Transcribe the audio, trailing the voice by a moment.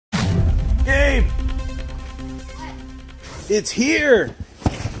It's here.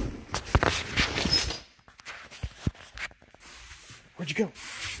 Where'd you go?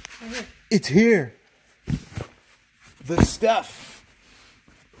 Right here. It's here. The stuff.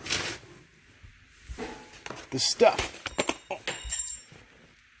 The stuff. Oh.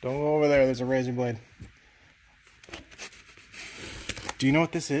 Don't go over there. There's a razor blade. Do you know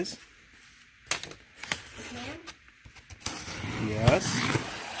what this is? Yes.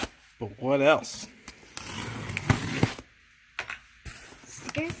 But what else?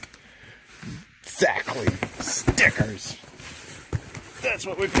 Stickers? Exactly. Stickers. That's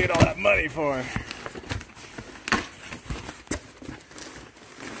what we paid all that money for.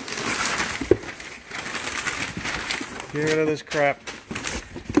 Get rid of this crap.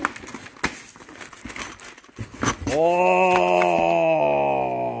 Oh,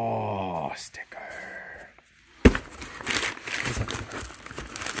 sticker.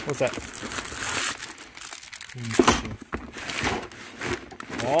 What's that?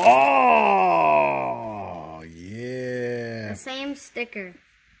 Oh, yeah. The same sticker.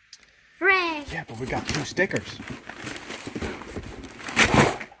 Hooray! Yeah, but we got 2 stickers.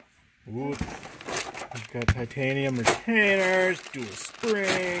 Ooh. We've got titanium retainers, dual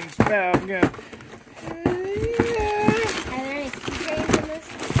springs, valve gun. Are there any keychains in this?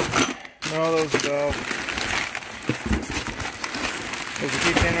 No, those go. There's a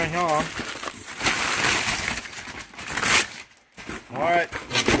keychain right here. Alright.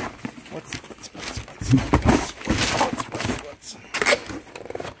 What's.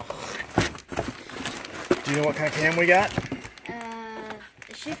 Do you know what kind of cam we got?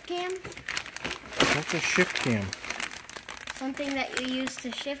 A shift cam? What's a shift cam? Something that you use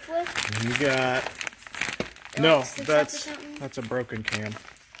to shift with? You got... No, that's a broken cam.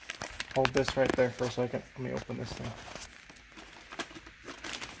 Hold this right there for a second. Let me open this thing.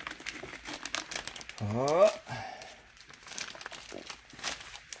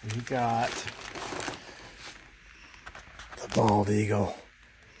 We got the bald eagle.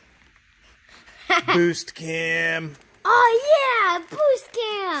 Boost cam. Oh yeah, boost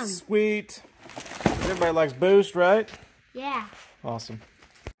cam. Sweet. Everybody likes boost, right? Yeah. Awesome.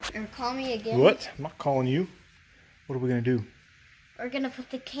 Or call me again. What? I'm not calling you. What are we gonna do? We're gonna put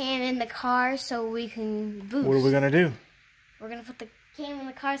the can in the car so we can boost. What are we gonna do? We're gonna put the can in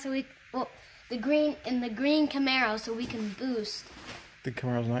the car so we the green Camaro so we can boost. The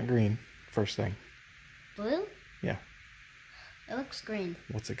Camaro's not green. First thing. Blue? Yeah. It looks green.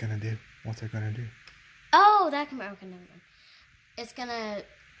 What's it gonna do? What's it gonna do? Oh, that Camaro can never mind. It's gonna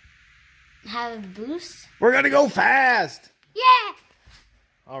have a boost. We're gonna go fast. Yeah.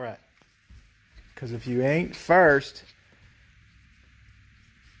 All right. Because if you ain't first.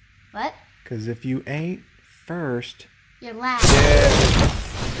 What? Because if you ain't first. You're last. Yeah.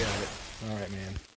 Got it. All right, man.